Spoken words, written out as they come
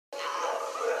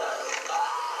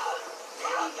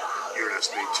You're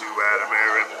listening to Adam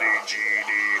Air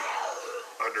MDGD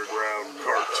Underground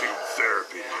Cartoon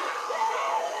Therapy.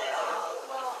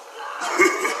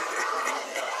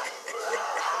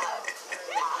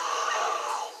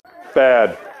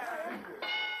 Bad.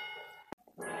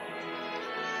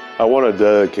 I want to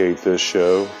dedicate this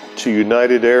show to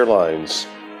United Airlines.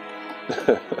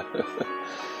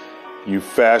 You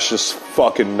fascist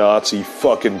fucking Nazi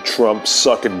fucking Trump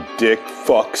sucking dick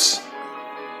fucks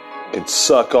can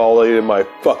suck all eight of my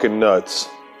fucking nuts.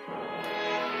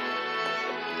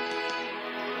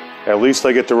 At least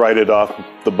I get to write it off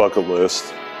the bucket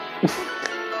list.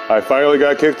 I finally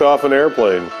got kicked off an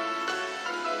airplane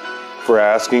for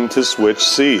asking to switch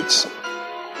seats.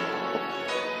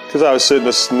 Because I was sitting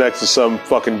next to some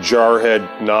fucking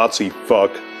jarhead Nazi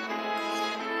fuck.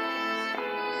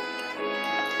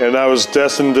 And I was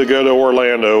destined to go to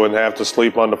Orlando and have to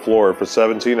sleep on the floor for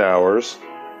 17 hours.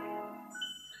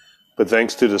 But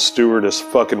thanks to the stewardess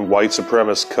fucking white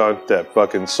supremacist cunt that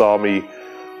fucking saw me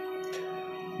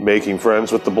making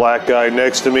friends with the black guy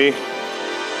next to me.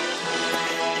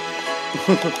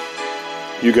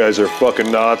 You guys are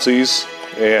fucking Nazis.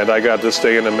 And I got to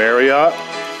stay in the Marriott.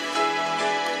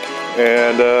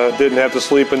 And didn't have to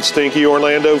sleep in stinky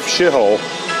Orlando shithole.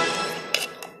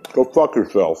 Go fuck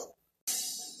yourself.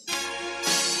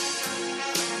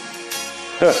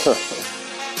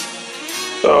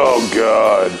 Oh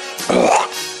God.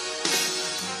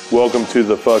 Welcome to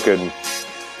the fucking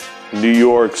New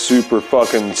York super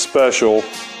fucking special.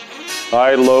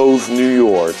 I loathe New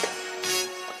York.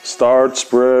 Start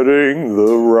spreading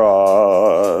the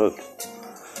rot.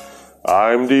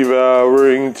 I'm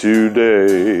devouring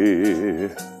today.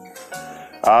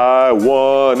 I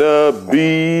wanna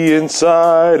be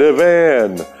inside of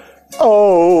an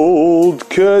old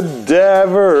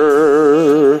cadaver.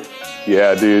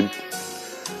 Yeah, dude.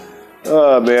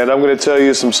 Man, I'm gonna tell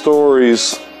you some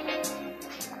stories.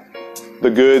 The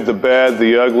good, the bad,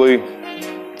 the ugly.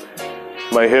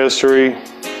 My history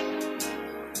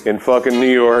in fucking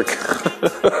New York.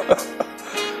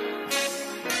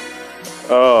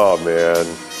 Oh, man.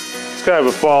 It's kind of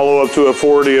a follow-up to a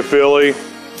 40 of Philly,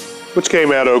 which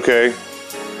came out okay.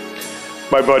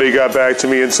 My buddy got back to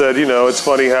me and said, you know, it's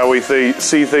funny how we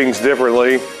see things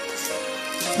differently.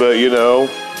 But, you know,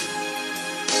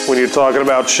 when you're talking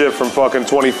about shit from fucking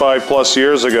 25 plus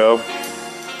years ago,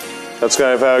 that's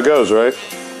kind of how it goes, right?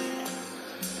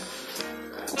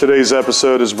 Today's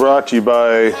episode is brought to you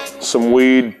by some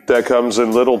weed that comes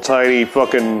in little tiny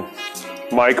fucking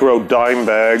micro dime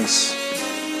bags.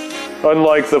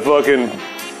 Unlike the fucking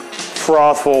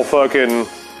frothful fucking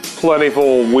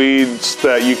plentiful weeds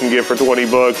that you can get for 20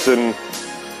 bucks in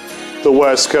the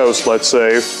West Coast, let's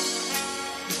say.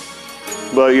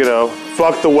 But, you know,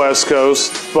 fuck the West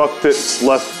Coast. Fuck this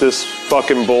leftist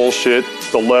fucking bullshit.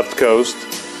 The left coast.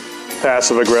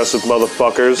 Passive-aggressive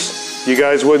motherfuckers. You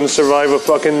guys wouldn't survive a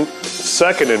fucking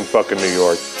second in fucking New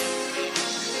York.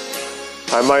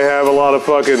 I might have a lot of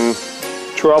fucking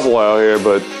trouble out here,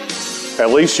 but at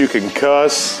least you can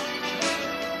cuss.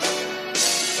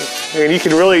 And you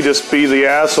can really just be the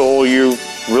asshole you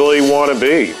really want to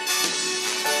be.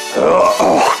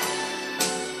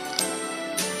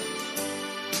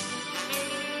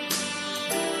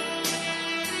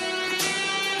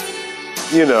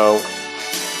 You know,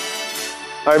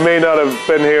 I may not have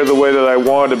been here the way that I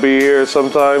wanted to be here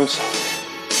sometimes.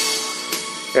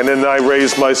 And then I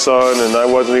raised my son and I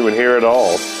wasn't even here at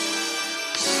all.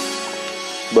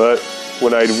 But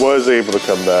when I was able to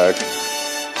come back,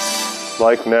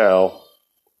 like now,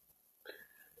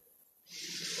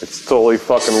 it's totally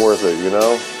fucking worth it, you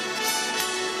know?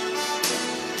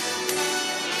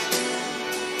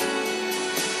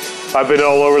 I've been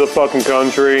all over the fucking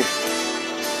country.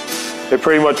 It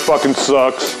pretty much fucking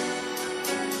sucks.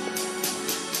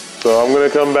 So I'm gonna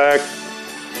come back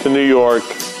to New York.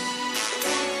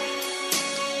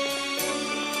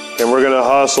 And we're gonna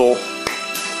hustle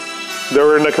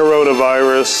during the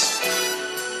coronavirus.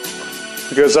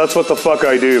 Because that's what the fuck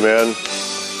I do, man.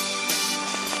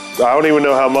 I don't even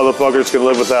know how motherfuckers can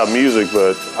live without music,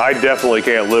 but I definitely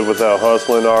can't live without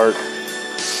hustling art.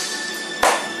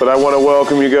 But I want to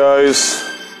welcome you guys.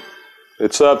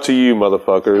 It's up to you,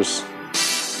 motherfuckers,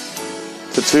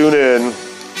 to tune in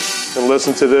and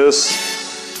listen to this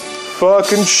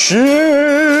fucking shit,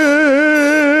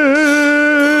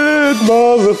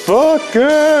 motherfucker.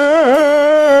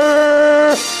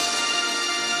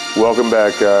 Welcome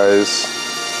back, guys.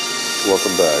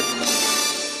 Welcome back.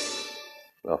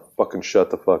 Now fucking shut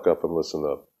the fuck up and listen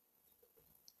up.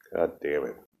 God damn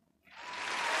it.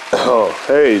 Oh,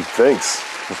 hey, thanks.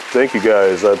 Thank you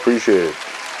guys. I appreciate it.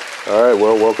 All right,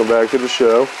 well, welcome back to the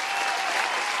show.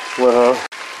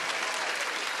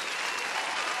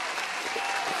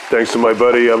 Thanks to my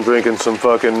buddy, I'm drinking some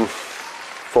fucking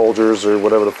Folgers or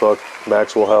whatever the fuck,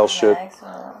 Maxwell House shit.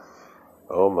 Maxwell.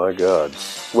 Oh my god.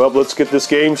 Well, let's get this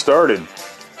game started.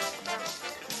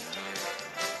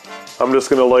 I'm just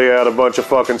gonna lay out a bunch of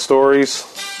fucking stories.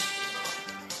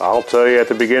 I'll tell you at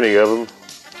the beginning of them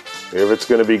if it's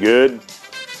gonna be good,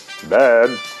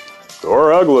 bad,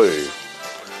 or ugly.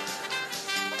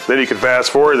 Then you can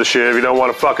fast forward the shit if you don't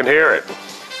want to fucking hear it.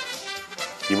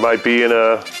 You might be in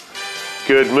a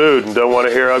good mood and don't want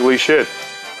to hear ugly shit.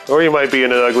 Or you might be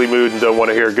in an ugly mood and don't want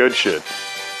to hear good shit.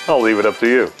 I'll leave it up to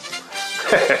you.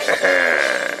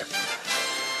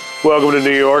 Welcome to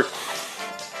New York.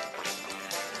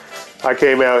 I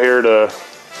came out here to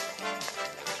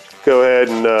go ahead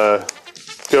and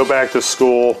go back to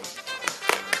school.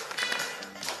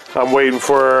 I'm waiting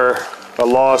for a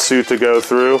lawsuit to go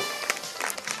through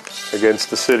against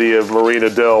the city of Marina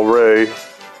del Rey.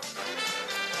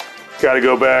 Got to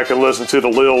go back and listen to the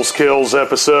Lil's Kills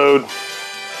episode.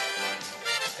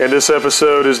 And this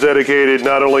episode is dedicated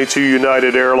not only to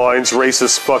United Airlines'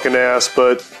 racist fucking ass,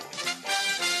 but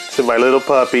to my little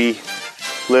puppy,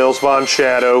 Lils Von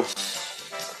Shadow.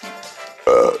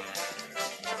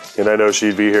 And I know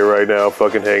she'd be here right now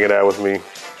fucking hanging out with me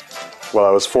while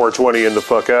I was 420 in the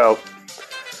fuck out.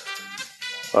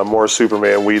 I'm more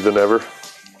Superman weed than ever.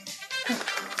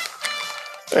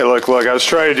 Hey, look, I was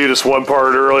trying to do this one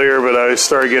part earlier, but I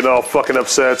started getting all fucking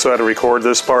upset, so I had to record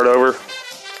this part over.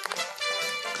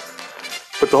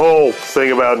 But the whole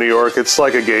thing about New York, it's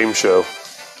like a game show.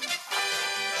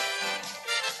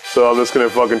 So I'm just gonna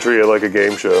fucking treat it like a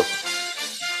game show.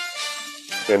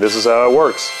 And this is how it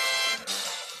works.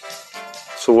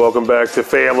 So welcome back to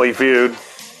Family Feud.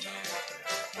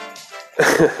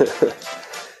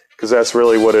 Because that's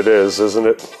really what it is, isn't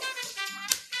it?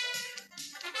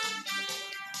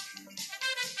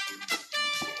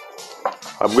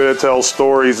 I'm going to tell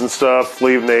stories and stuff,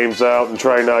 leave names out, and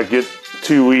try not get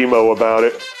too emo about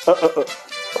it.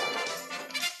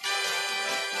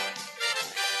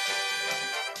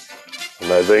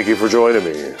 And I thank you for joining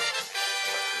me.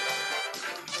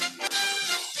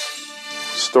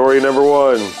 Story number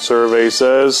 1, survey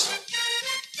says,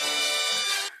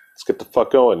 let's get the fuck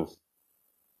going.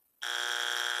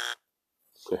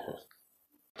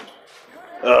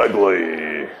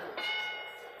 Ugly.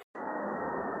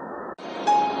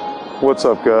 What's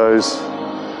up, guys?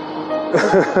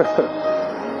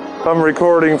 I'm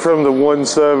recording from the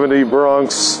 170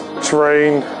 Bronx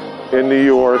train in New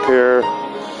York here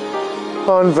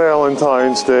on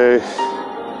Valentine's Day,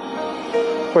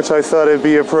 which I thought it'd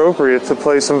be appropriate to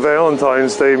play some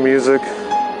Valentine's Day music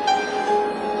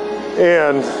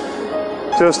and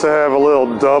just to have a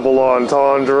little double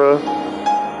entendre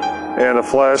and a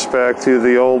flashback to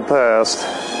the old past.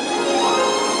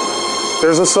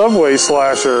 There's a subway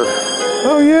slasher.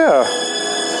 Oh yeah.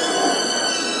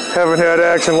 Haven't had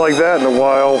action like that in a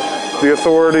while. The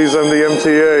authorities and the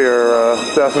MTA are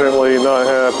definitely not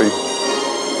happy.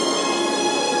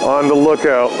 On the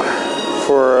lookout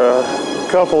for a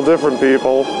couple different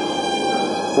people.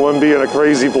 One being a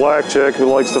crazy black chick who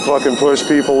likes to fucking push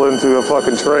people into a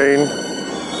fucking train.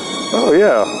 Oh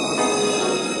yeah.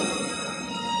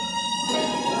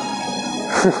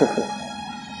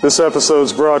 This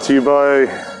episode's brought to you by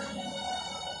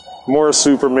more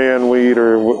Superman weed,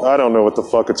 or I don't know what the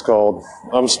fuck it's called.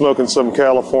 I'm smoking some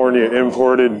California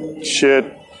imported shit.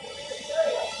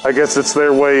 I guess it's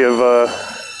their way of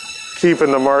keeping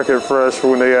the market fresh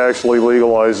when they actually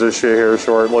legalize this shit here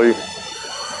shortly,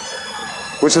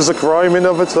 which is a crime in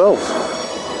of itself.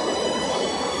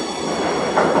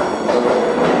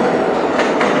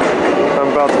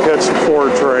 I'm about to catch the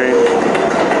 4 train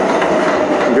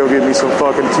and go get me some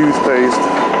fucking toothpaste.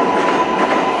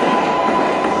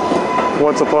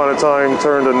 Once upon a time,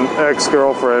 turned an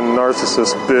ex-girlfriend,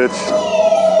 narcissist bitch,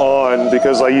 on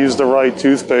because I used the right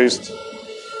toothpaste.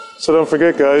 So don't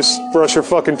forget, guys, brush your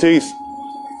fucking teeth.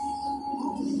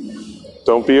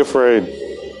 Don't be afraid.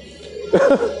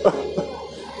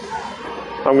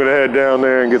 I'm gonna head down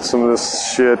there and get some of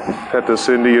this shit at this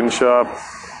Indian shop.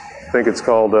 I think it's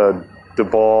called De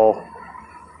Ball.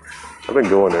 I've been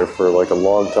going there for like a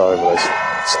long time, and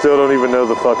I still don't even know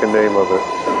the fucking name of it.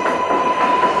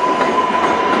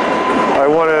 I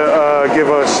want to give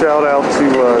a shout out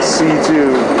to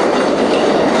C2,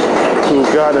 who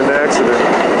got in an accident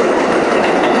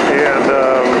and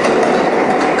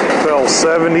fell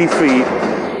 70 feet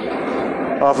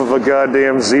off of a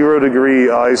goddamn 0-degree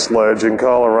ice ledge in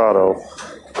Colorado.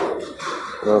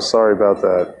 Oh, sorry about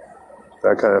that.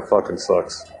 That kind of fucking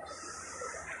sucks.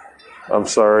 I'm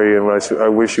sorry, and I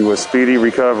wish you a speedy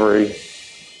recovery.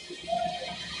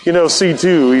 You know,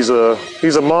 C2,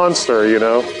 he's a monster, you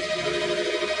know.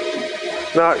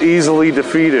 Not easily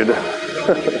defeated.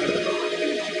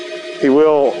 He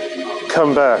will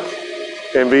come back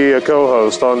and be a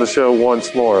co-host on the show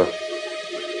once more.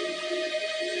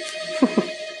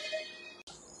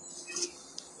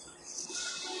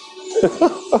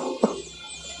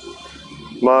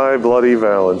 My Bloody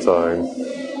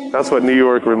Valentine. That's what New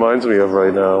York reminds me of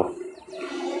right now.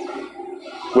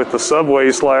 With the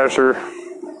subway slasher,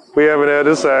 we haven't had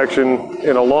this action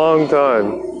in a long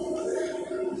time.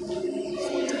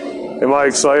 Am I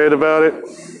excited about it?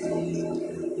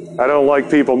 I don't like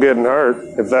people getting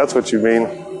hurt, if that's what you mean.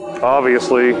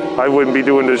 Obviously, I wouldn't be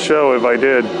doing this show if I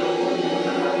did.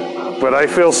 But I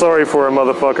feel sorry for a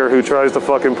motherfucker who tries to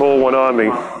fucking pull one on me.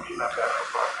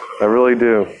 I really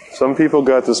do. Some people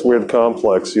got this weird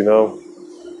complex, you know?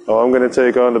 Oh, I'm gonna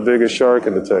take on the biggest shark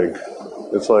in the tank.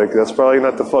 It's like, that's probably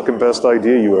not the fucking best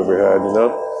idea you ever had, you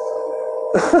know?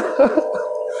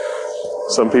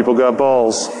 Some people got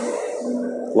balls.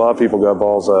 A lot of people got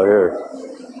balls out here.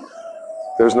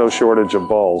 There's no shortage of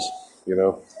balls, you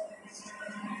know?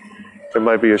 There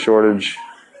might be a shortage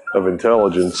of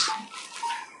intelligence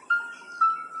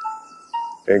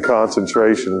and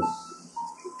concentration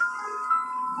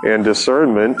and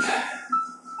discernment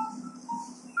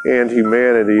and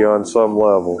humanity on some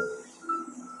level.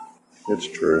 It's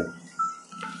true.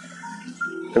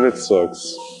 And it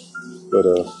sucks. But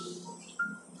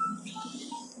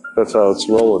that's how it's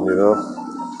rolling, you know?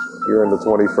 You're in the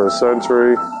 21st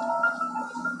century.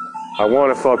 I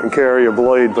want to fucking carry a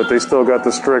blade, but they still got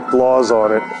the strict laws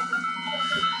on it.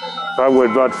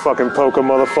 I'd fucking poke a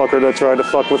motherfucker that tried to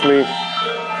fuck with me.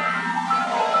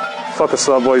 Fuck a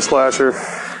subway slasher.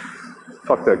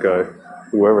 Fuck that guy.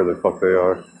 Whoever the fuck they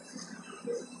are.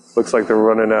 Looks like they're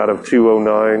running out of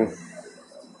 209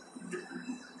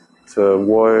 to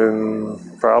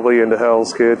 1, probably into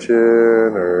Hell's Kitchen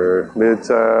or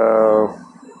Midtown.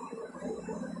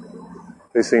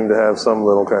 They seem to have some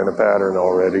little kind of pattern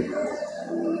already.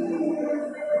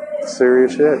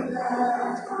 Serious shit.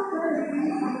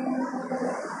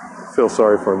 Feel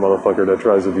sorry for a motherfucker that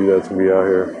tries to do that to me out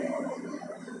here.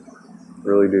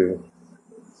 Really do.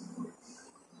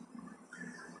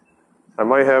 I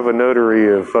might have a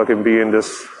notary of fucking being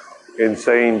this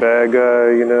insane bad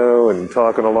guy, you know, and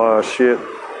talking a lot of shit.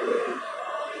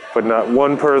 But not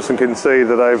one person can say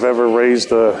that I've ever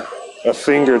raised a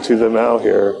finger to them out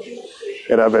here.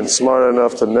 And I've been smart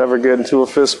enough to never get into a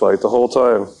fist fight the whole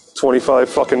time. 25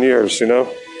 fucking years, you know?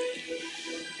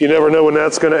 You never know when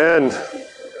that's gonna end.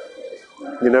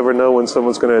 You never know when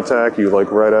someone's gonna attack you,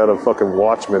 like right out of fucking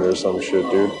Watchmen or some shit,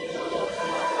 dude.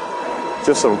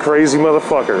 Just some crazy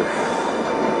motherfucker.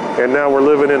 And now we're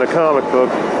living in a comic book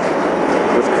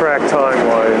with cracked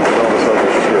timelines and all this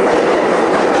other shit.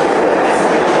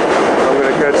 I'm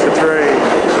gonna catch the train.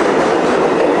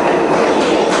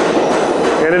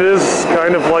 And it is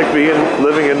kind of like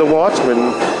living in the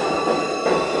Watchmen.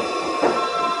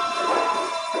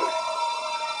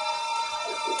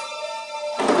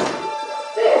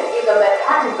 This is a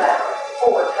Manhattan-bound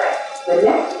 4 train. The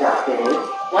next stop is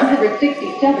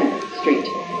 167th Street.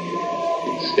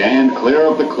 Stand clear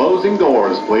of the closing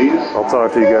doors, please. I'll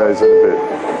talk to you guys in a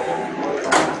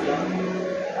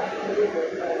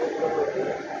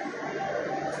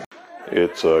bit.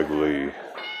 It's ugly.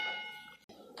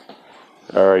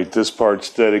 Alright, this part's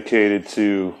dedicated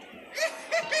to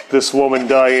this woman,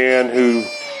 Diane, who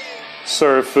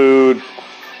served food.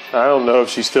 I don't know if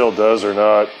she still does or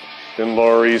not. In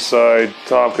Lower East Side,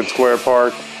 Tompkins Square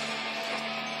Park.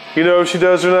 You know if she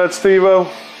does or not, Steve-O?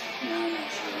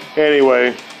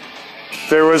 Anyway,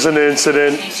 there was an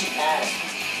incident.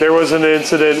 There was an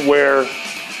incident where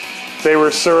they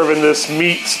were serving this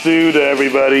meat stew to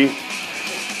everybody.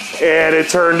 And it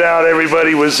turned out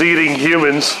everybody was eating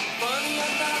humans.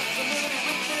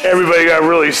 Everybody got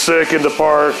really sick in the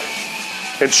park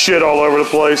and shit all over the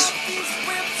place.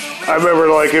 I remember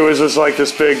like it was just like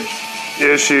this big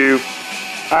issue.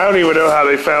 I don't even know how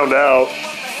they found out.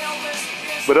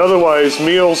 But otherwise,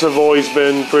 meals have always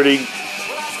been pretty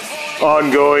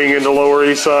ongoing in the Lower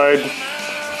East Side.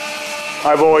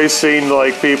 I've always seen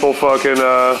like people fucking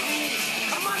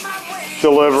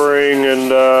delivering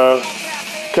and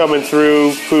coming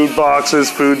through food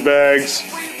boxes, food bags.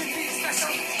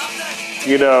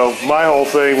 You know, my whole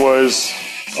thing was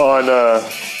on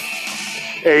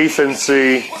 8th and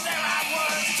C.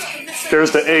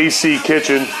 There's the AC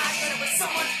kitchen.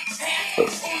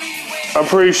 I'm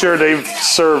pretty sure they've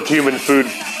served human food.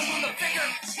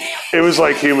 It was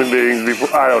like human beings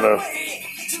before. I don't know.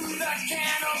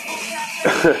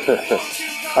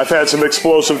 I've had some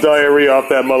explosive diarrhea off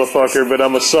that motherfucker, but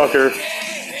I'm a sucker.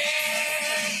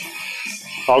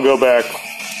 I'll go back.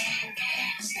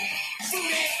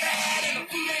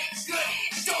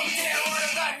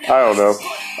 I don't know.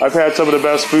 I've had some of the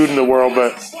best food in the world,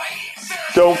 but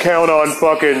don't count on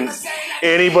fucking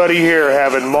anybody here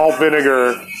having malt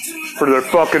vinegar for their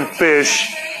fucking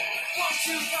fish.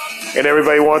 And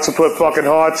everybody wants to put fucking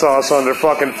hot sauce on their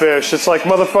fucking fish. It's like,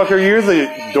 motherfucker, you're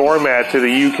the doormat to the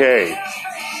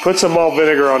UK. Put some malt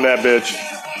vinegar on that bitch.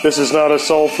 This is not a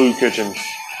soul food kitchen.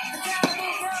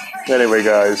 Anyway,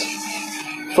 guys.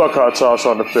 Fuck hot sauce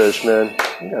on the fish, man.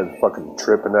 You guys are fucking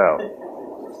tripping out.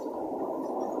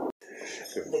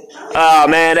 Ah,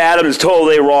 man, Adam's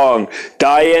totally wrong.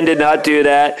 Diane did not do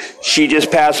that. She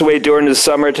just passed away during the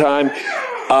summertime.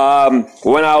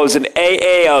 When I was in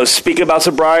AA, I was speaking about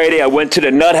sobriety. I went to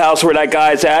the nut house where that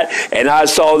guy's at, and I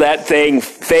saw that thing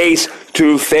face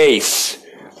to face.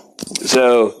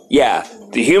 So, yeah,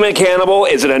 the human cannibal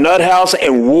is in a nut house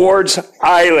in Ward's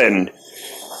Island.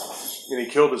 And he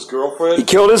killed his girlfriend? He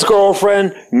killed his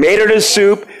girlfriend, made her the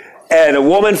soup, and a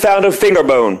woman found a finger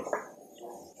bone.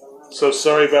 So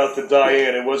sorry about the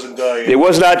Diane. It wasn't Diane. It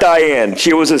was not Diane.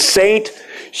 She was a saint.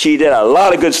 She did a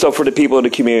lot of good stuff for the people in the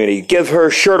community. Give her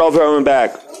shirt off her own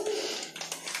back.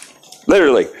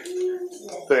 Literally.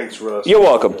 Thanks, Russ. You're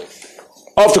welcome.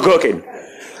 Off to cooking.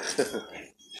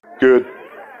 Good.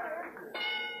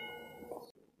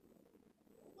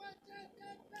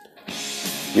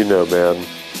 You know, man,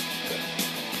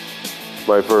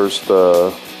 my first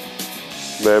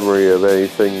memory of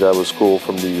anything that was cool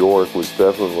from New York was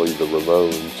definitely the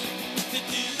Ramones.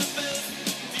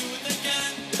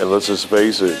 And let's just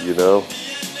face it, you know,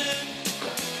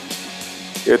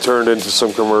 it turned into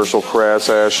some commercial crass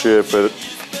ass shit, but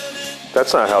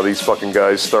that's not how these fucking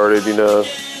guys started, you know.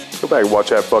 Go back and watch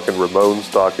that fucking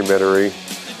Ramones documentary.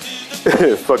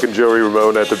 Fucking Joey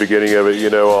Ramone at the beginning of it, you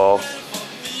know, all,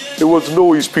 it wasn't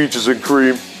always peaches and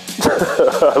cream.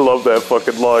 I love that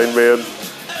fucking line, man.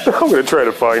 I'm gonna try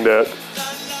to find that.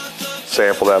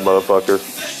 Sample that motherfucker.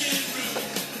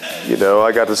 You know,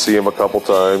 I got to see him a couple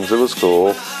times. It was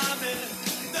cool.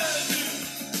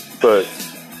 But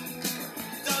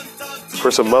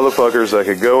for some motherfuckers that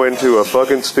could go into a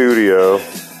fucking studio,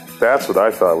 that's what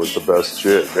I thought was the best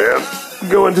shit, man.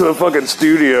 Go into a fucking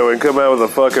studio and come out with a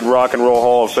fucking Rock and Roll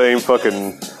Hall of Fame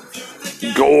fucking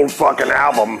gold fucking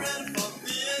album.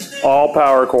 All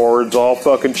power chords, all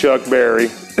fucking Chuck Berry.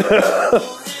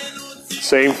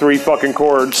 Same 3 fucking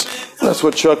chords. That's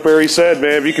what Chuck Berry said,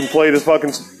 man. If you can play the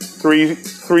fucking three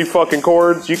fucking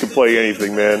chords, you can play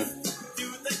anything, man.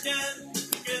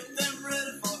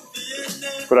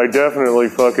 But I definitely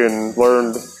fucking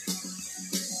learned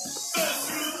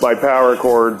my power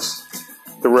chords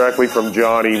directly from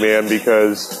Johnny, man,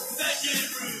 because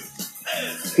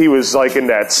he was like in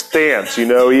that stance, you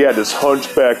know? He had this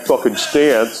hunchback fucking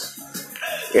stance,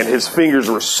 and his fingers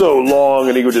were so long,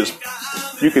 and he would just,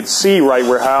 you could see right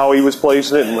where how he was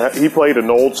placing it, and he played an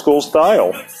old school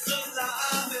style.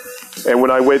 And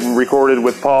when I went and recorded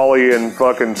with Polly and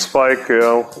fucking Spike, you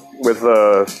know, with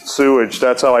Sewage,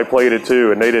 that's how I played it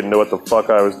too, and they didn't know what the fuck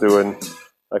I was doing.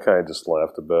 I kind of just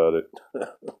laughed about it.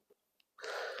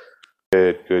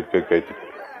 Good.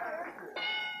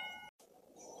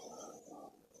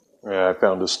 Yeah, I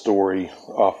found a story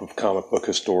off of Comic Book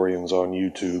Historians on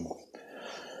YouTube.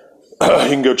 You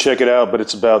can go check it out, but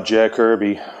it's about Jack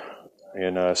Kirby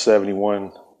in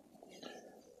 71.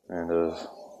 And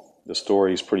the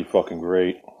story is pretty fucking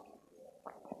great.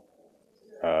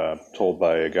 Told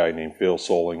by a guy named Phil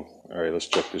Soling. Alright, let's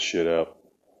check this shit out.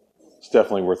 It's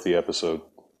definitely worth the episode.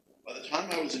 By the time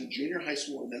I was in junior high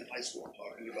school and then high school, I'm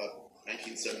talking about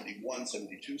 1971,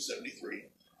 72, 73,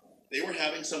 they were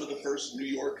having some of the first New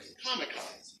York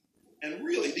Comic-Cons. And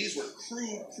really, these were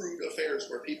crude affairs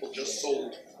where people just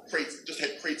sold crates, just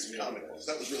had crates of comic books.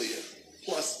 That was really it.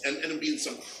 Plus, and it'd be in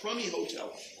some crummy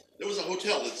hotel. There was a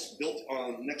hotel that's built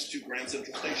on next to Grand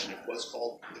Central Station. It was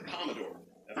called the Commodore,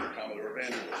 after Commodore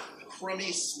Vanderbilt. A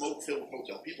crummy, smoke-filled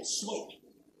hotel. People smoked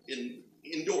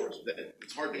indoors.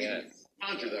 It's hard to even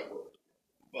conjure that word.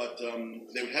 But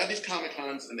they would have these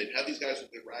Comic-Cons, and they'd have these guys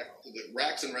with the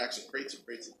racks and racks of crates of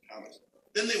comics.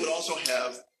 Then they would also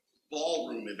have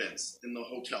ballroom events in the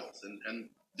hotels, and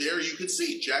there you could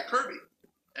see Jack Kirby,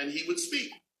 and he would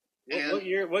speak. What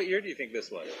year do you think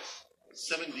this was?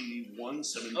 71,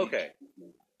 72. Okay,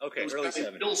 early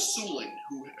 70s. Bill Suling,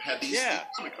 who had these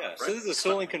Comic-Cons, right? So this is a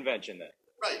Suling convention then.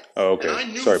 Right. Oh, okay. And I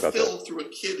knew Sorry about Phil that. through a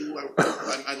kid who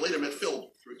I later met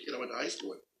Phil through a kid I went to high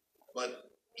school with.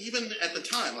 But even at the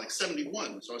time, like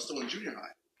 71, so I was still in junior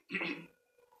high,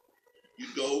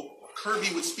 you'd go,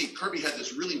 Kirby would speak. Kirby had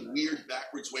this really weird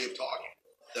backwards way of talking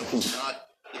that was not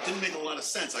the It didn't make a lot of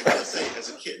sense, I gotta say, as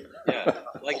a kid. Yeah,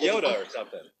 like Yoda or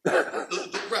something.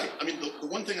 Right. I mean, the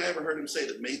one thing I ever heard him say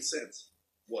that made sense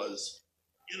was,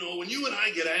 when you and I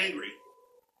get angry,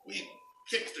 we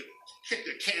kick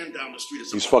the can down the street.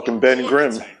 He's fucking Ben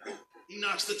Grimm. He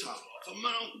knocks the top off a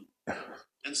mountain.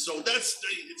 And so that's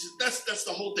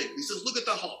the whole thing. He says, look at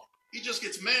the Hulk. He just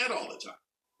gets mad all the time.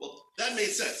 Well, that made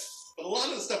sense. But a lot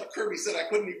of the stuff Kirby said, I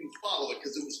couldn't even follow it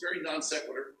because it was very non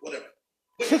sequitur, whatever.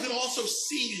 But you can also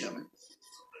see him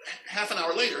half an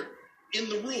hour later in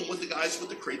the room with the guys with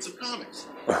the crates of comics.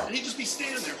 And he'd just be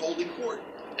standing there holding court.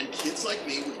 And kids like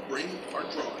me would bring our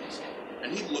drawings.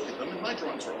 And he'd look at them, and my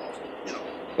drawings were awful,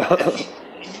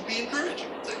 And he'd be encouraging.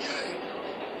 He'd say, yeah,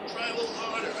 try a little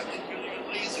harder. I think you're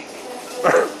lazy.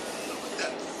 Like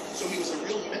that. So he was a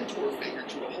real mentor figure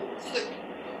to a whole clique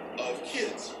of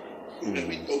kids. And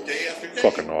we'd go day after day.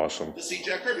 Fucking awesome. To see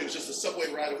Jack Kirby. It was just a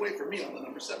subway ride away from me on the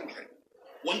number 7 train.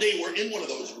 One day we're in one of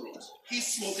those rooms. He's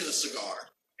smoking a cigar.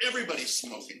 Everybody's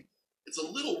smoking. It's a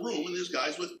little room, and there's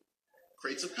guys with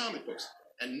crates of comic books.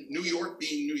 And New York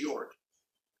being New York,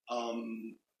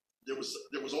 there was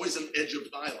always an edge of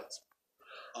violence.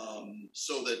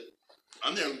 So that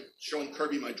I'm there showing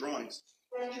Kirby my drawings.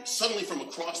 Suddenly from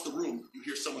across the room, you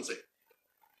hear someone say,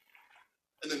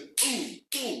 and then boom,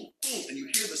 boom, boom, and you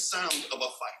hear the sound of a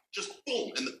fight. Just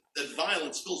boom, and that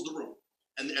violence fills the room.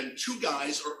 And 2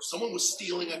 guys, or someone was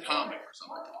stealing a comic or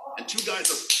something, and 2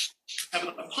 guys are having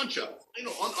a punch-up,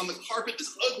 on the carpet,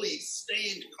 this ugly,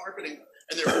 stained carpeting,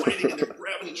 and they're fighting, and they're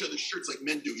grabbing each other's shirts like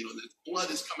men do, and the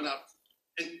blood is coming out.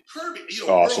 And Kirby,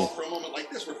 awesome. We're all for a moment like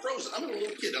this, we're frozen. I'm a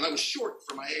little kid, and I was short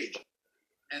for my age.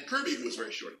 And Kirby, who was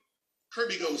very short,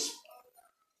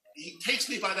 he takes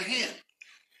me by the hand.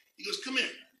 He goes, come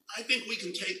here. I think we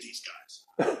can take these guys.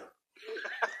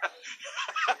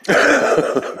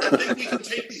 I think we can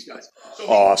take these guys. So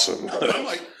awesome. And I'm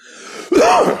like, he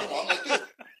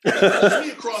pulls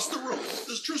me across the room. This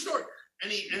is a true story.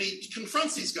 And he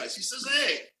confronts these guys. He says,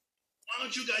 hey, why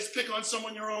don't you guys pick on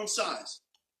someone your own size?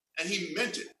 And he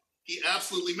meant it. He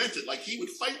absolutely meant it. Like he would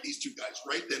fight these 2 guys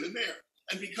right then and there.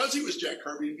 And because he was Jack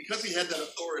Kirby, and because he had that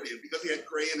authority, and because he had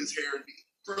gray in his hair, and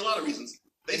for a lot of reasons,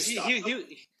 they stopped.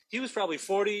 He was probably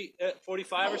 40,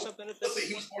 45 or something at this.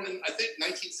 He was born in, I think,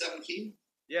 1917.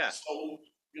 Yeah. So,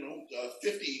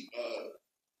 50,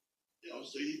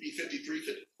 so he'd be 53,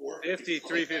 54.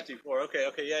 53, 54. Okay,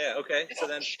 yeah, okay. So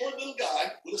then. Short little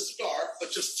guy with a scar,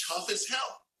 but just tough as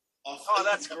hell. Oh,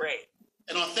 that's great.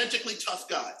 An authentically tough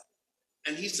guy.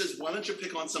 And he says, why don't you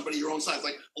pick on somebody your own size?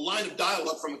 Like a line of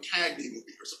dialogue from a Cagney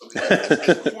movie or something.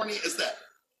 As corny as that.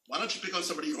 Why don't you pick on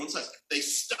somebody your own size? They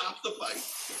stop the fight.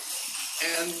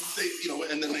 And they,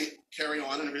 and then they carry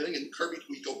on and everything. And Kirby,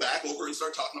 we go back over and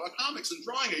start talking about comics and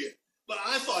drawing again. But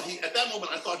at that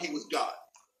moment, I thought he was God.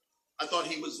 I thought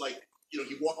he was like,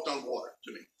 he walked on water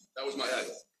to me. That was my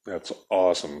idol. That's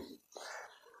awesome.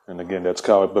 And again, that's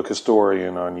Comic Book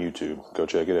Historian on YouTube. Go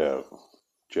check it out.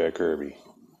 Jack Kirby.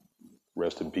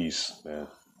 Rest in peace, man.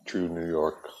 True New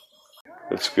York.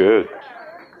 That's good.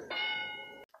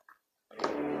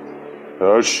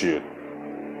 Oh, shit.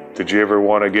 Did you ever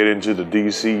want to get into the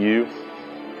DCU?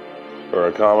 Or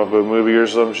a comic book movie or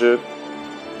some shit?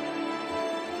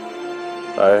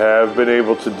 I have been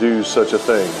able to do such a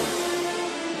thing.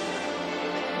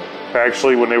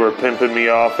 Actually, when they were pimping me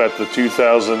off at the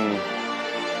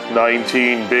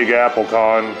 2019 Big Apple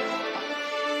Con,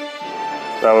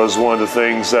 that was one of the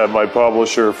things that my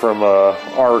publisher from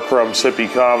R. Crumbs Hippie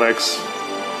Comics,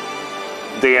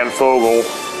 Dan Fogel,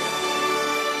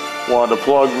 wanted to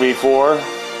plug me for.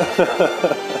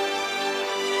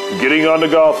 Getting onto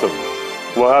Gotham.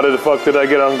 Well, how the fuck did I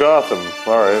get on Gotham?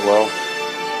 Alright, well,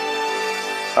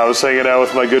 I was hanging out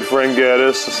with my good friend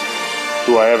Gaddis,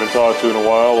 who I haven't talked to in a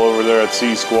while, over there at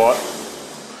C-Squat.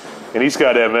 And he's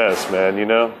got MS, man,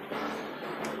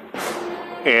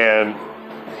 And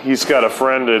he's got a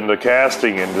friend in the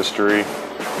casting industry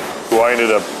who I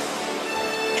ended up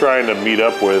trying to meet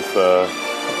up with.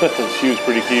 She was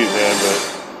pretty cute, man, but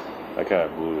I kind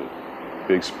of blew it.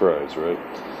 Big surprise, right?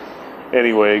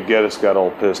 Anyway, Geddes got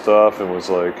all pissed off and was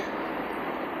like,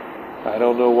 I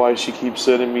don't know why she keeps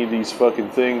sending me these fucking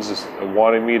things and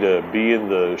wanting me to be in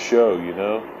the show,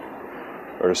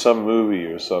 Or some movie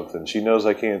or something. She knows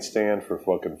I can't stand for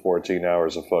fucking 14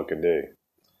 hours a fucking day.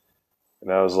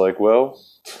 And I was like, well,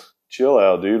 chill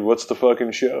out, dude. What's the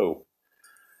fucking show?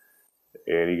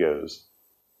 And he goes,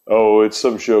 oh, it's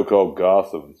some show called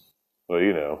Gotham.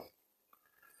 Well,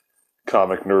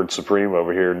 Comic Nerd Supreme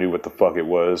over here knew what the fuck it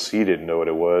was. He didn't know what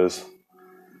it was.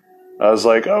 I was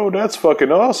like, oh, that's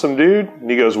fucking awesome, dude. And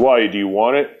he goes, why? Do you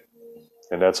want it?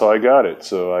 And that's how I got it.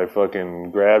 So I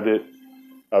fucking grabbed it.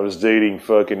 I was dating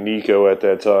fucking Nico at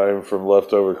that time from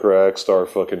Leftover Crack, Star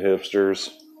fucking Hipsters.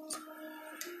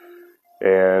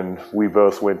 And we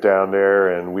both went down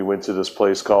there and we went to this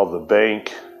place called The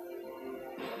Bank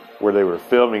where they were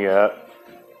filming at.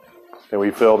 And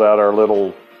we filled out our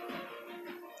little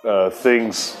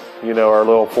things, you know, our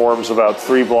little forms about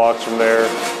 3 blocks from there.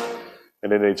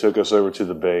 And then they took us over to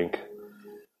The Bank.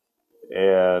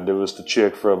 And it was the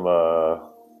chick from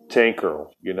Tank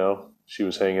Girl, you know. She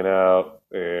was hanging out,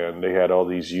 and they had all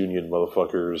these union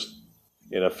motherfuckers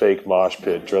in a fake mosh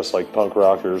pit dressed like punk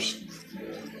rockers.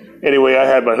 Anyway, I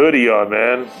had my hoodie on,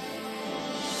 man.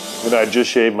 And I just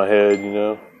shaved my head, you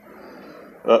know.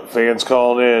 Fans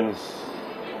calling in.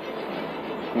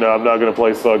 No, I'm not going to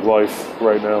play Thug Life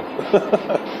right now.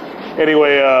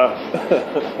 Anyway,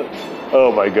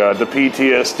 oh my God, the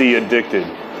PTSD addicted.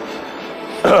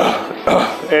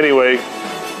 Anyway,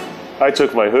 I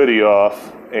took my hoodie off,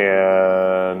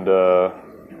 and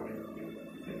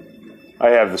I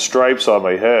have the stripes on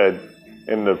my head,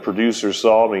 and the producer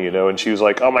saw me, you know, and she was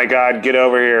like, "Oh my God, get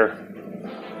over here."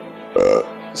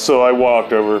 So I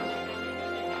walked over,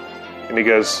 and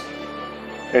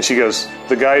she goes,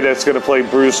 "The guy that's going to play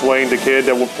Bruce Wayne, the kid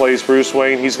that plays Bruce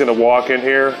Wayne, he's going to walk in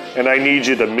here, and I need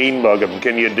you to mean mug him.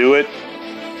 Can you do it?"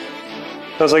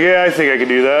 I was like, "Yeah, I think I can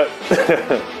do that."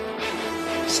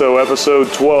 So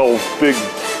episode 12, Big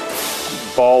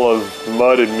Ball of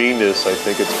Mud and Meanness, I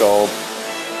think it's called.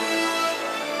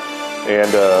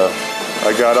 And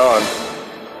I got on.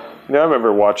 Now, I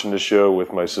remember watching the show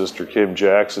with my sister Kim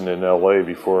Jackson in LA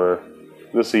before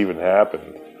this even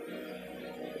happened.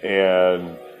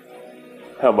 And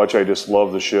how much I just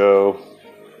love the show.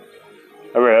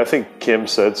 I mean, I think Kim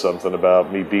said something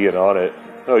about me being on it.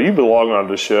 "Oh, you belong on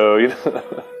the show." You know?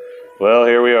 Well,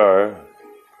 here we are.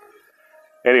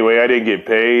 Anyway, I didn't get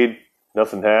paid.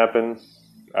 Nothing happened.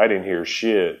 I didn't hear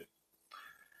shit.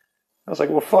 I was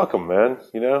like, well, fuck them, man.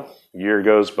 You know, year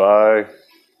goes by.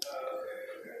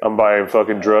 I'm buying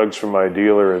fucking drugs from my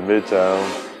dealer in Midtown,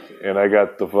 and I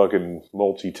got the fucking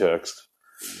multi-text.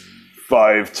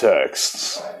 5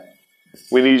 texts.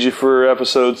 "We need you for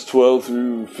episodes 12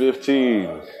 through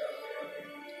 15.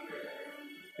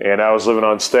 And I was living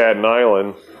on Staten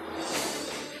Island,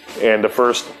 and the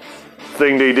first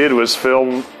thing they did was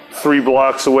film 3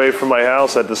 blocks away from my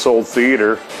house at this old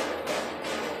theater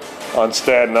on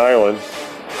Staten Island.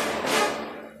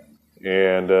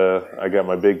 And I got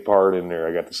my big part in there.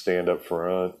 I got to stand up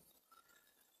front.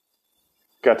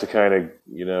 Got to kind of,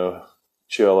 you know,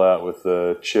 chill out with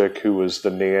the chick who was the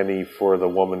nanny for the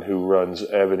woman who runs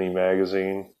Ebony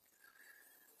magazine.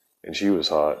 And she was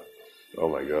hot. Oh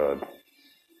my God.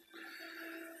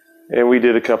 And we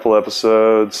did a couple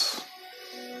episodes.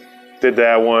 Did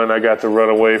that one. I got to run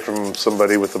away from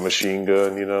somebody with a machine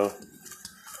gun, you know.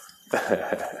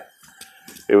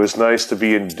 It was nice to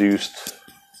be induced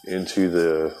into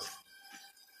the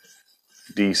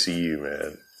DCU,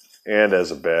 man. And as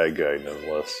a bad guy,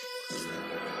 nonetheless.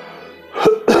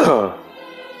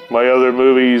 My other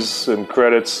movies and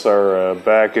credits are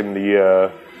back in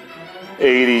the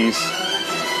 80s.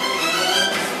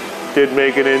 Did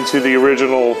make it into the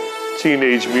original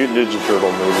Teenage Mutant Ninja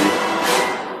Turtle movie.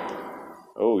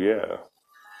 Oh, yeah.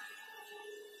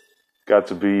 Got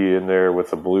to be in there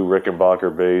with a blue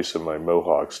Rickenbacker bass and my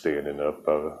mohawk standing up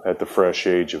at the fresh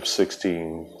age of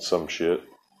 16, some shit.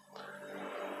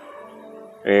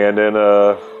 And then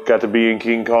got to be in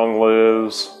King Kong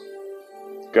Lives.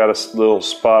 Got a little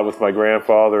spot with my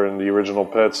grandfather in the original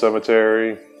Pet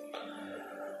Cemetery.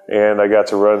 And I got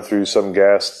to run through some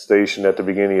gas station at the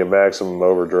beginning of Maximum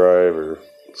Overdrive or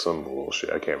some bullshit.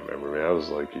 I can't remember, man. I was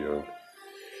like young.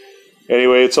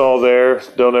 Anyway, it's all there.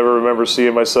 Don't ever remember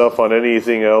seeing myself on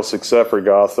anything else except for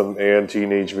Gotham and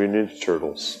Teenage Mutant Ninja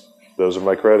Turtles. Those are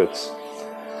my credits.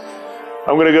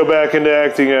 I'm going to go back into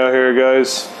acting out here,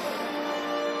 guys.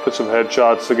 Put some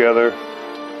headshots together.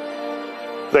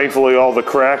 Thankfully, all the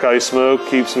crack I smoke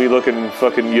keeps me looking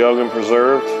fucking young and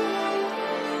preserved.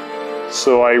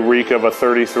 So I reek of a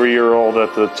 33-year-old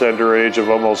at the tender age of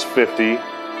almost 50.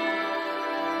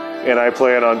 And I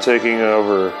plan on taking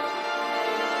over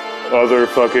other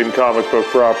fucking comic book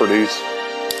properties.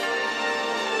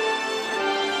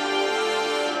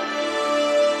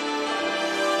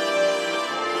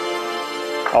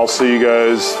 I'll see you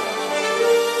guys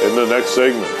in the next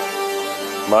segment.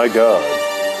 My God.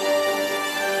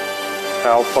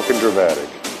 How fucking dramatic.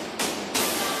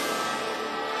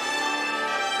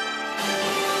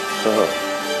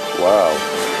 Wow.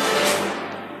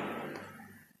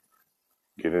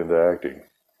 Get into acting.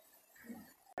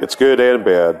 It's good and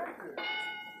bad.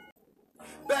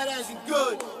 Bad as and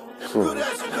good. Good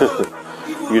as and good.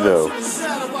 You know.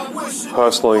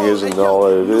 hustling isn't all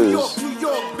that it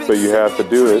is, but you have to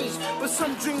do it.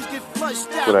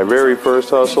 When I very first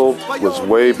hustled was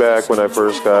way back when I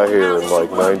first got here in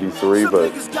like 93,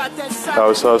 but I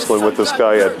was hustling with this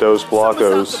guy at Dos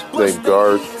Blocos named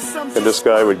Garth, and this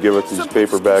guy would give us these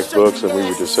paperback books and we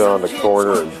would just sit on the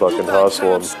corner and fucking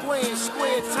hustle them.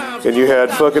 And you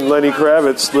had fucking Lenny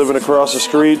Kravitz living across the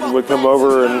street and would come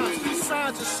over and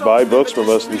buy books from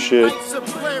us and shit.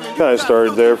 Kind of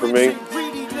started there for me.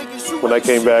 When I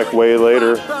came back way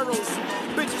later,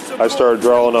 I started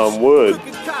drawing on wood,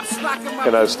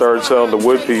 and I started selling the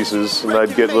wood pieces, and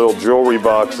I'd get little jewelry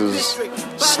boxes,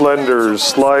 slenders,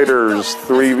 sliders,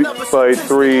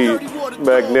 3x3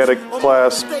 magnetic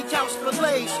clasp,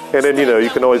 and then, you know,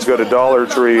 you can always go to Dollar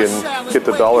Tree and get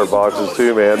the dollar boxes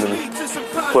too, man, and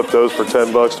flip those for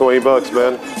 $10, $20,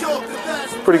 man.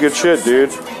 Pretty good shit,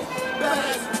 dude.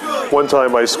 One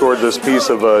time I scored this piece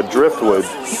of driftwood.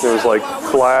 It was like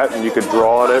flat and you could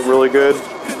draw on it really good.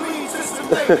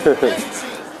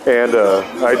 And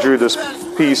I drew this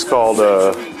piece called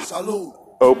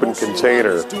Open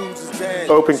Container.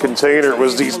 Open Container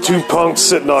was these two punks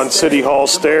sitting on City Hall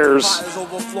stairs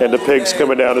and the pigs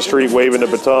coming down the street waving a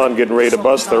baton getting ready to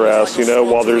bust their ass, you know,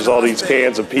 while there's all these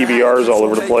cans of PBRs all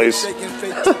over the place.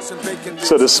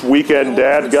 So this weekend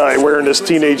dad guy wearing this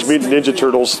Teenage Mutant Ninja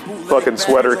Turtles fucking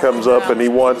sweater comes up and he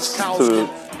wants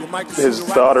his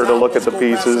daughter to look at the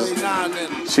pieces.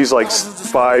 She's like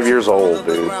 5 years old,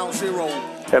 dude.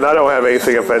 And I don't have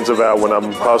anything offensive out when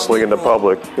I'm hustling in the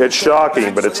public. It's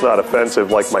shocking, but it's not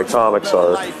offensive like my comics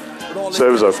are. So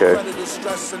it was okay.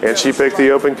 And she picked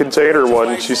the Open Container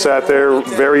one. She sat there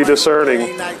very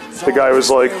discerning. The guy was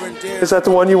like, "Is that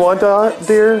the one you want,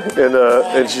 dear?"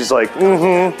 And she's like,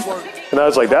 "Mm-hmm." And I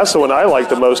was like, "That's the one I like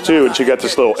the most too." And she got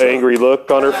this little angry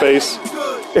look on her face.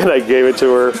 And I gave it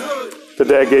to her. The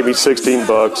dad gave me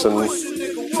 $16, and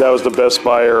that was the best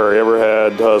buyer I ever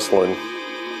had hustling.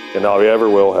 And I ever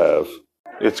will have.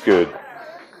 It's good.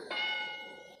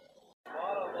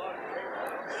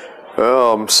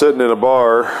 Well, I'm sitting in a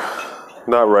bar,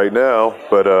 not right now,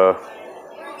 but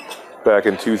back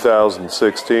in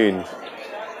 2016.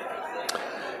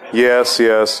 Yes,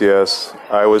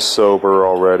 I was sober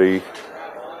already.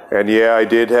 And yeah, I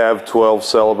did have 12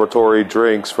 celebratory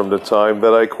drinks from the time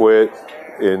that I quit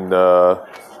in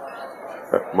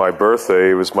my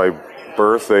birthday. It was my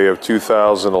birthday of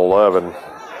 2011.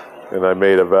 And I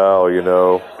made a vow, you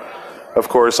know. Of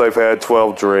course, I've had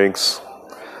 12 drinks.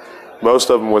 Most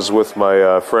of them was with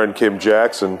my friend Kim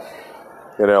Jackson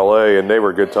in LA, and they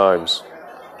were good times.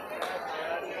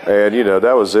 And, you know,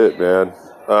 that was it, man.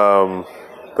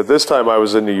 But this time I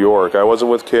was in New York. I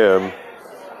wasn't with Kim.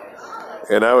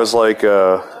 And I was like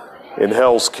in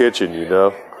Hell's Kitchen, you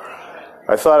know.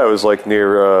 I thought I was like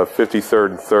near 53rd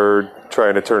and 3rd,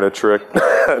 trying to turn a trick.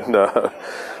 No.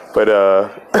 But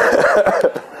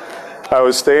I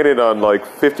was standing on like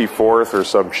 54th or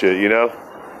some shit, you know?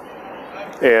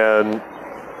 And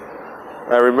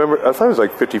I remember, I thought it was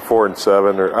like 54 and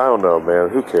 7, or I don't know, man,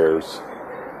 who cares?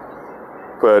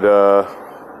 But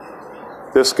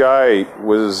this guy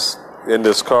was in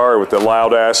this car with the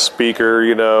loud ass speaker,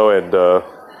 you know, and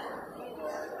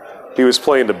he was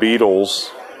playing the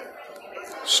Beatles,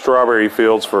 Strawberry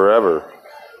Fields Forever.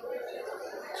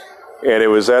 And it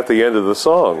was at the end of the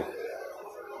song.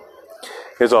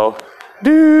 It's all,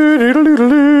 and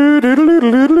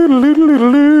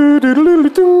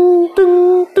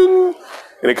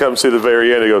it comes to the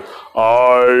very end. It goes,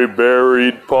 "I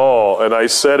buried Paul," and I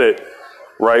said it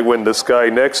right when this guy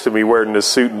next to me wearing this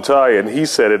suit and tie, and he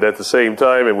said it at the same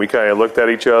time, and we kind of looked at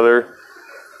each other.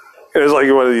 And it was like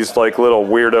one of these like little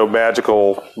weirdo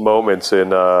magical moments in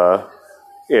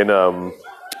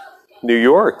New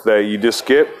York that you just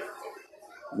get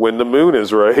when the moon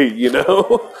is right, you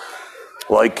know.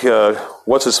 Like,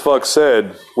 what's his fuck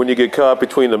said, when you get caught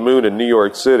between the moon and New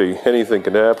York City, anything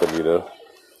can happen, you know.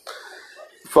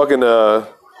 Fucking,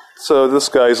 so this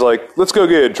guy's like, "Let's go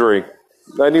get a drink."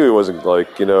 I knew he wasn't,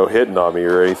 like, you know, hitting on me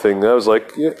or anything. I was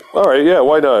like, yeah, all right, yeah,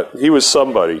 why not? He was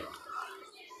somebody.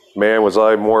 Man, was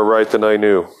I more right than I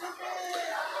knew.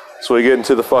 So we get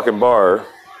into the fucking bar,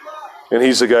 and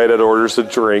he's the guy that orders the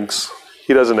drinks.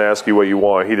 He doesn't ask you what you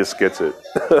want, he just gets it.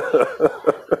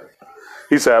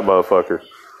 He's that motherfucker.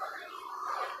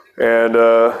 And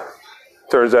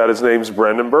turns out his name's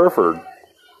Brendan Burford.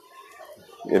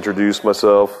 Introduced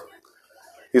myself.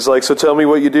 He's like, "So tell me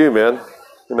what you do, man."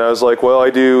 And I was like, "Well, I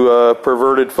do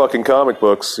perverted fucking comic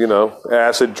books, you know,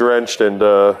 acid-drenched and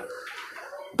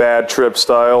bad trip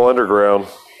style underground."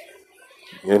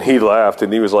 And he laughed,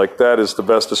 and he was like, "That is the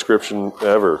best description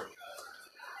ever."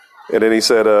 And then he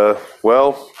said,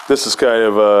 "Well, this is kind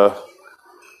of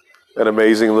an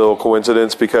amazing little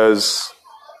coincidence because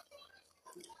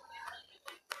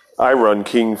I run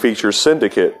King Feature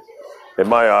Syndicate, and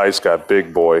my eyes got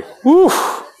big, boy. Woo!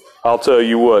 I'll tell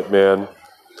you what, man.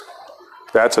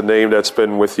 That's a name that's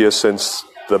been with you since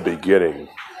the beginning.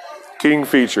 King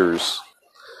Features.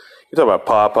 You talk about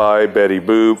Popeye, Betty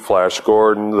Boop, Flash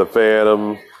Gordon, The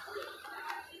Phantom,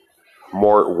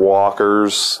 Mort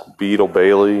Walkers, Beetle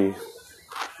Bailey,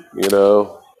 you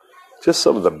know. Just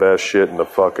some of the best shit in the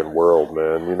fucking world,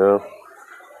 man, you know.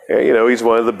 And, you know, he's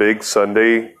one of the big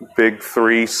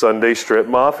three Sunday strip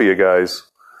mafia guys.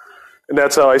 And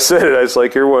that's how I said it. I was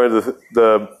like, you're one of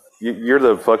you're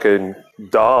the fucking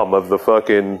Dom of the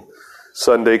fucking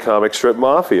Sunday comic strip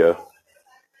mafia.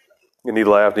 And he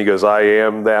laughed and he goes, I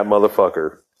am that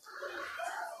motherfucker.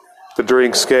 The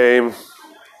drinks came.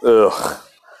 Ugh.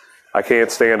 I can't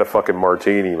stand a fucking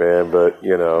martini, man, but,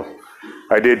 you know.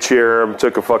 I did cheer him,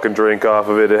 took a fucking drink off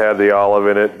of it. It had the olive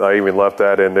in it. I even left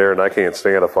that in there, and I can't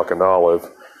stand a fucking olive.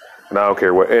 And I don't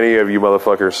care what any of you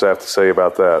motherfuckers have to say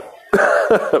about that.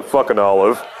 Fucking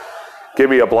olive. Give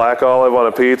me a black olive on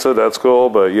a pizza, that's cool,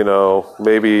 but, you know,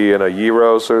 maybe in a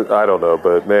gyros or, I don't know,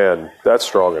 but, man, that's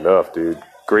strong enough, dude.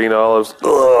 Green olives,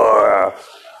 ugh.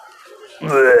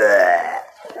 Blech.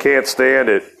 Can't stand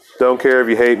it. Don't care if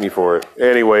you hate me for it.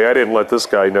 Anyway, I didn't let this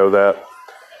guy know that.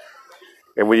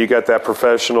 And when you got that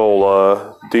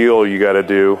professional deal you got to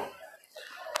do,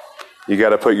 you got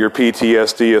to put your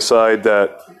PTSD aside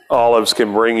that olives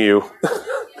can bring you.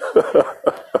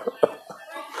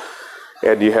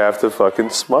 And you have to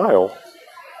fucking smile.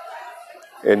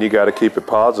 And you got to keep it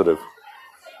positive.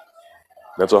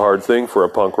 That's a hard thing for a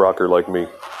punk rocker like me.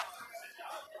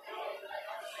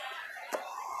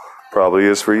 Probably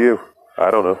is for you. I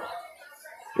don't know.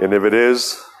 And if it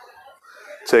is,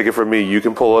 take it from me. You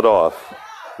can pull it off.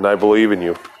 And I believe in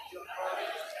you.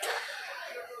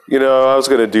 You know, I was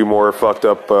going to do more fucked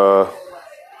up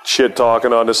shit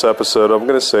talking on this episode. I'm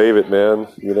going to save it, man.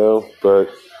 You know, but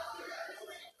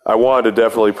I wanted to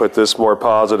definitely put this more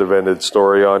positive-ended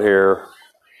story on here.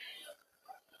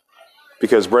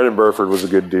 Because Brendan Burford was a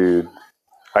good dude.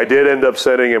 I did end up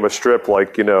sending him a strip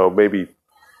like, you know, maybe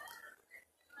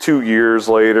 2 years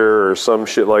later or some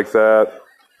shit like that.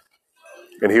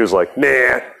 And he was like,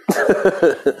 nah.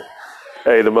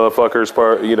 Hey, the motherfucker's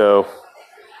part, you know,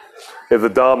 if the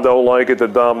Dom don't like it, the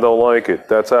Dom don't like it.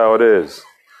 That's how it is.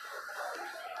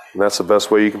 And that's the best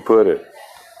way you can put it.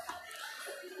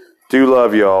 Do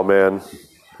love y'all, man.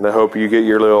 And I hope you get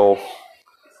your little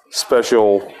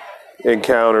special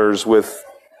encounters with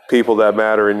people that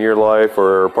matter in your life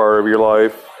or are part of your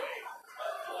life.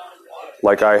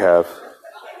 Like I have.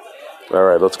 All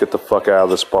right, let's get the fuck out of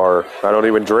this bar. I don't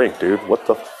even drink, dude. What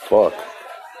the fuck?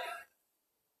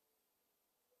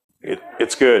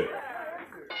 It's good.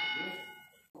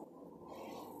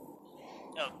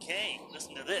 Okay,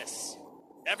 listen to this.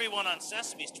 Everyone on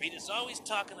Sesame Street is always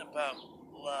talking about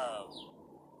love.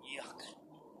 Yuck.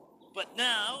 But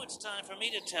now it's time for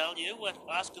me to tell you what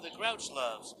Oscar the Grouch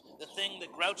loves. The thing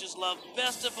that Grouches love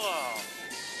best of all.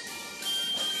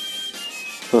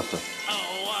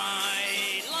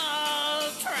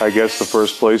 I guess the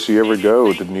first place you ever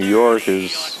go to New York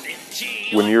is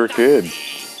when you're a kid.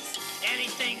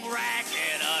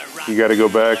 You got to go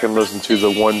back and listen to the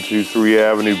 123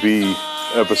 Avenue B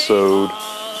episode.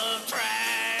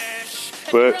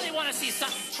 But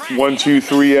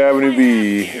 123 Avenue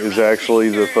B is actually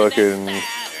the fucking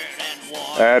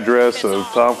address of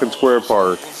Tompkins Square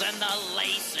Park.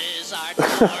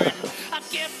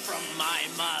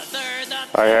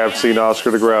 I have seen Oscar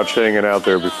the Grouch hanging out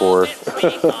there before. I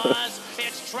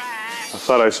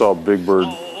thought I saw Big Bird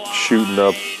shooting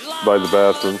up by the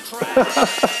bathroom.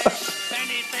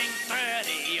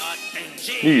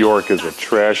 New York is a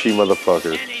trashy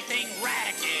motherfucker.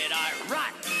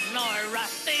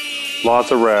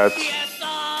 Lots of rats.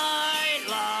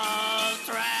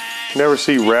 Never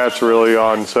see rats really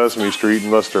on Sesame Street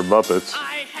unless they're Muppets.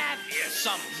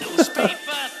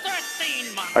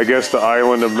 I guess the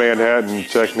island of Manhattan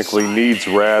technically needs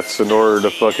rats in order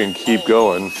to fucking keep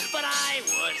going.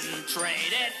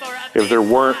 If there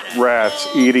weren't rats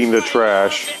eating the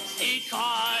trash,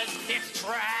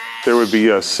 there would be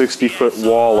a 60-foot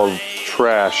wall of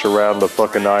trash around the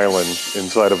fucking island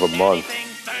inside of a month.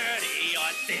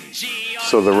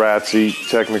 So the rats eat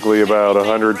technically about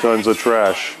 100 tons of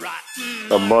trash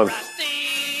a month,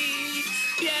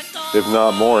 if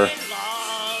not more.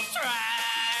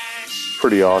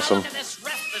 Pretty awesome.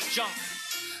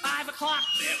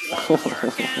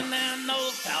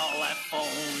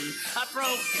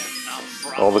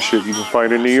 All the shit you can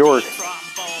find in New York.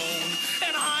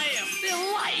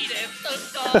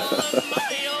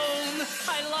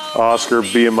 Oscar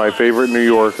being my favorite New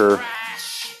Yorker.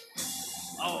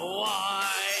 Oh,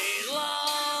 I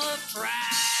love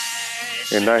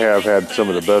trash. And I have had some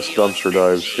of the best dumpster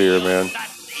dives here, man.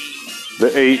 The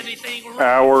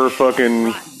 8-hour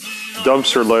fucking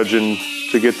dumpster legend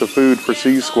to get the food for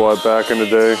C-Squad back in the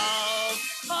day.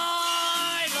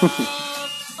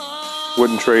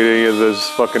 Wouldn't trade any of those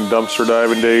fucking dumpster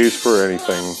diving days for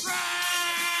anything.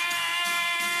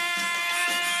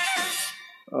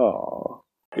 Oh,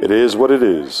 it is what it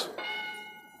is.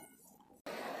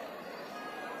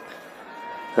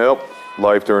 Help.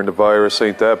 Life during the virus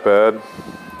ain't that bad.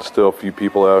 Still a few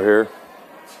people out here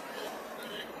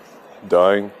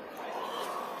dying.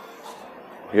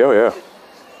 Yeah.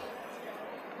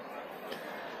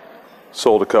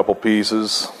 Sold a couple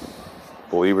pieces,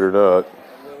 believe it or not.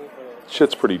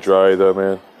 Shit's pretty dry though,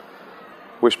 man.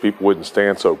 Wish people wouldn't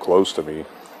stand so close to me.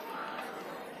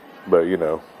 But you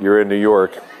know, you're in New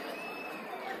York.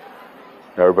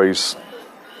 That's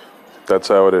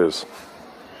how it is.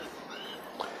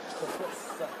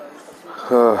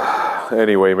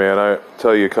 Anyway, man, I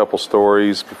tell you a couple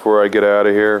stories before I get out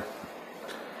of here.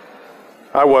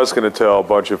 I was going to tell a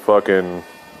bunch of fucking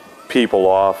people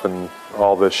off and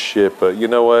all this shit, but you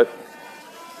know what?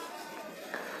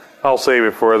 I'll save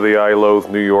it for the I Loathe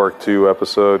New York 2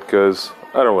 episode, because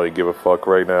I don't really give a fuck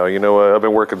right now. You know what? I've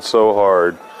been working so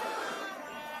hard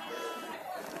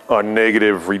on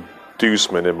negative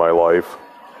reducement in my life.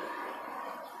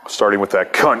 Starting with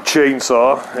that cunt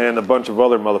chainsaw and a bunch of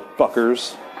other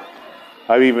motherfuckers.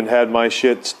 I've even had my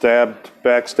shit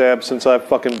backstabbed since I've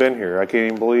fucking been here. I can't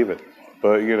even believe it.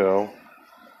 But, you know,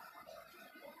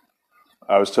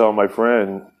 I was telling my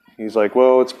friend, he's like,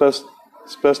 well, it's best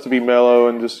to be mellow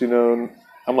and just, you know,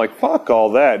 I'm like, fuck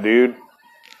all that, dude.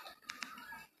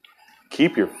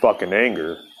 Keep your fucking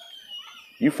anger.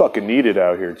 You fucking need it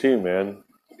out here too, man.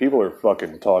 People are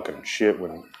fucking talking shit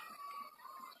when,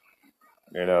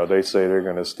 you know, they say they're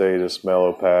going to stay this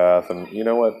mellow path. And you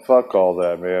know what? Fuck all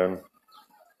that, man.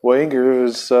 Well, anger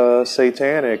is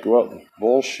satanic. Well,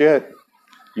 bullshit.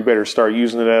 You better start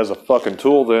using it as a fucking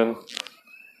tool then.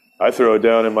 I throw it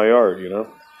down in my yard, you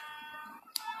know.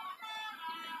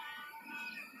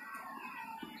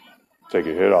 Take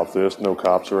a hit off this. No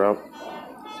cops around.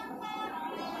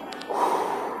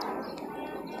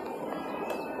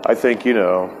 I think, you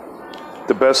know,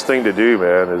 the best thing to do,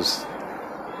 man, is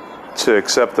to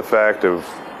accept the fact of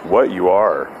what you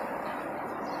are.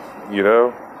 You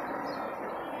know?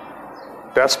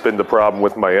 That's been the problem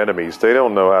with my enemies. They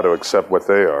don't know how to accept what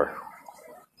they are.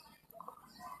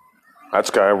 That's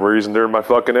kind of the reason they're my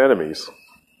fucking enemies.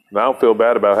 And I don't feel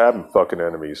bad about having fucking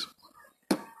enemies.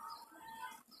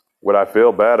 What I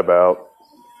feel bad about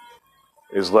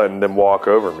is letting them walk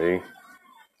over me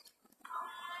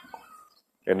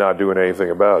and not doing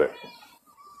anything about it.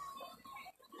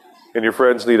 And your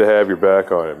friends need to have your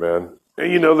back on it, man. And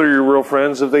you know they're your real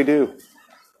friends if they do.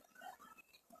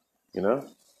 You know?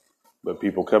 But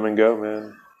people come and go,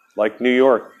 man. Like New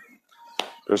York.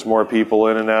 There's more people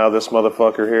in and out of this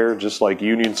motherfucker here, just like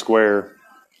Union Square.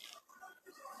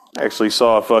 I actually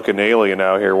saw a fucking alien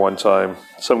out here one time.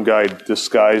 Some guy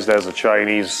disguised as a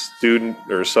Chinese student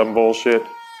or some bullshit.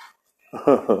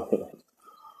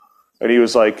 And he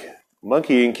was like,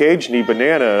 monkey in cage need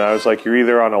banana. And I was like, you're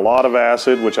either on a lot of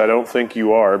acid, which I don't think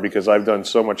you are because I've done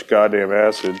so much goddamn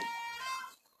acid.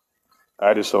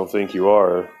 I just don't think you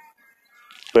are.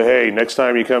 But hey, next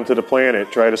time you come to the planet,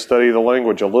 try to study the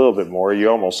language a little bit more. You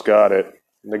almost got it.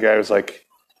 And the guy was like,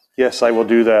 yes, I will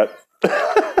do that.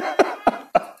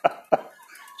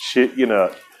 Shit, you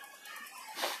know.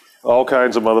 All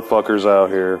kinds of motherfuckers out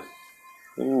here.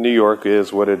 New York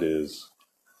is what it is.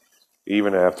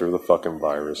 Even after the fucking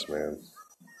virus, man.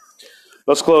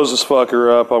 Let's close this fucker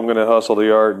up. I'm going to hustle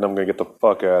the art and I'm going to get the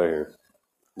fuck out of here.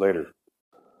 Later.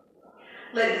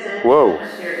 Ladies and Whoa.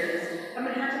 I'm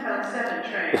going to have about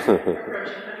 7 trains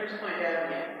approaching Hunters Point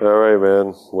Avenue. All right,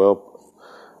 man. Well,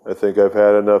 I think I've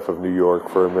had enough of New York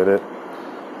for a minute.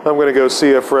 I'm going to go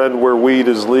see a friend where weed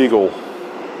is legal.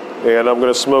 And I'm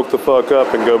going to smoke the fuck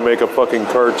up and go make a fucking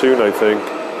cartoon, I think.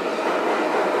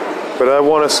 But I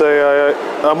want to say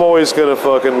I'm always going to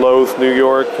fucking loathe New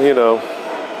York, you know.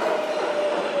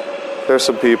 There's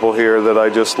some people here that I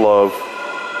just love.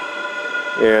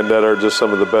 And that are just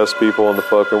some of the best people in the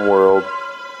fucking world.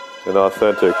 And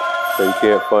authentic. That you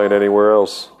can't find anywhere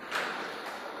else.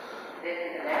 That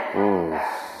is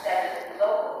the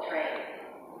local train.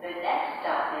 The next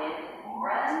stop is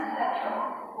Grand Central,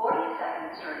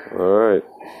 42nd Street. All right.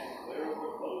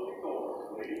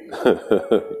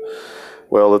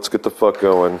 Well, let's get the fuck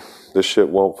going. This shit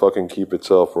won't fucking keep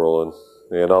itself rolling.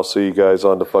 And I'll see you guys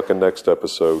on the fucking next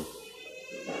episode.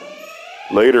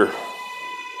 Later.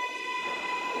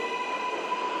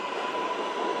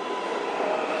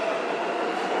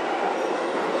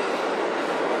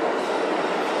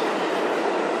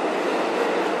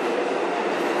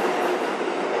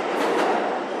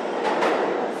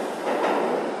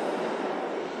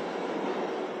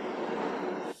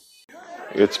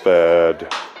 It's bad.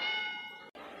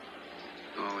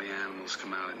 All the animals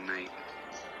come out at night.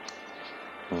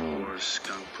 Whores,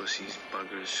 skunk pussies,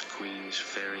 buggers, queens,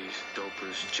 fairies,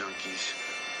 dopers, junkies.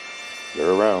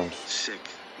 They're around. Sick,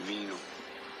 venal.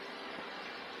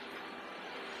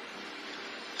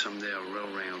 Someday a real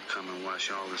rain will come and wash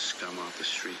all the scum off the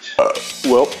streets.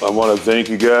 Well, I want to thank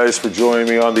you guys for joining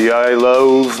me on the I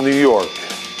Loathe New York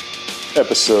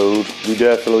episode. We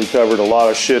definitely covered a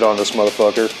lot of shit on this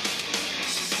motherfucker.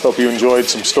 Hope you enjoyed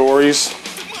some stories.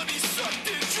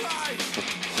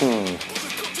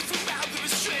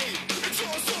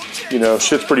 You know,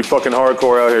 shit's pretty fucking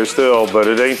hardcore out here still, but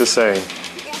it ain't the same.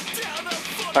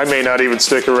 I may not even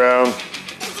stick around.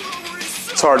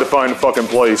 It's hard to find a fucking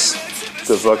place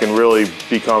to fucking really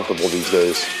be comfortable these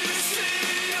days.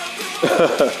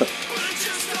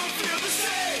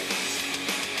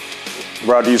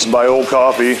 Brought to you by Old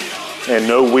Coffee and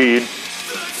no weed.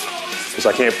 Because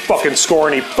I can't fucking score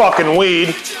any fucking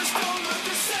weed.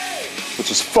 Which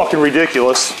is fucking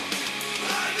ridiculous.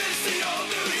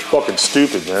 Fucking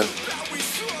stupid, man.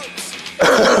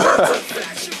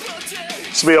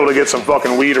 Just be able to get some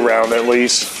fucking weed around at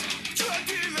least.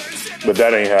 But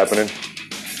that ain't happening.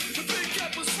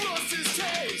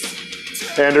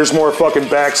 And there's more fucking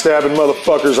backstabbing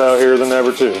motherfuckers out here than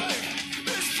ever, too.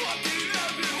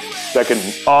 That can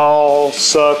all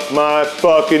suck my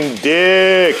fucking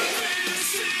dick.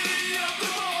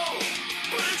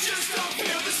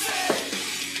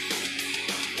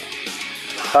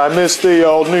 I miss the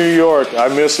old New York. I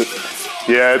miss it.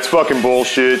 Yeah, it's fucking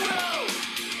bullshit.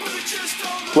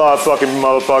 A lot of fucking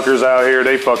motherfuckers out here,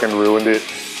 they fucking ruined it.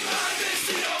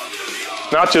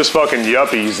 Not just fucking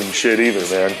yuppies and shit either,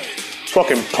 man.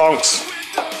 Fucking punks.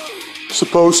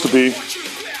 Supposed to be.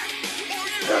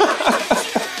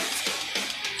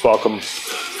 Fuck them.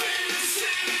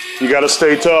 You gotta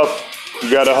stay tough. You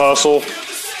gotta hustle.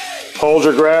 Hold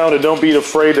your ground and don't be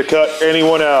afraid to cut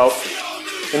anyone out.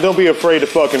 And don't be afraid to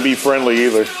fucking be friendly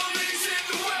either.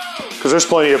 Because there's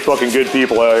plenty of fucking good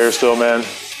people out here still, man.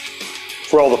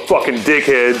 For all the fucking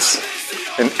dickheads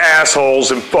and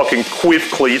assholes and fucking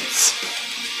quiff cleats.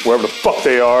 Wherever the fuck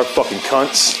they are, fucking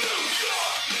cunts.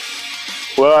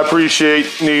 Well, I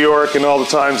appreciate New York and all the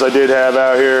times I did have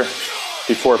out here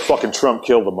before fucking Trump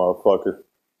killed the motherfucker.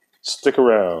 Stick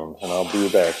around and I'll be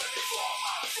back.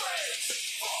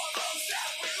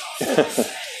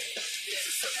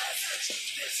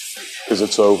 Because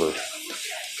it's over.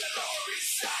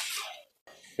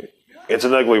 It's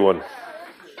an ugly one.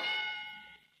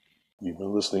 You've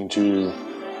been listening to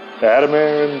Adam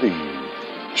and the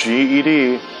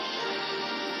GED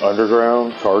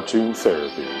Underground Cartoon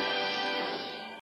Therapy.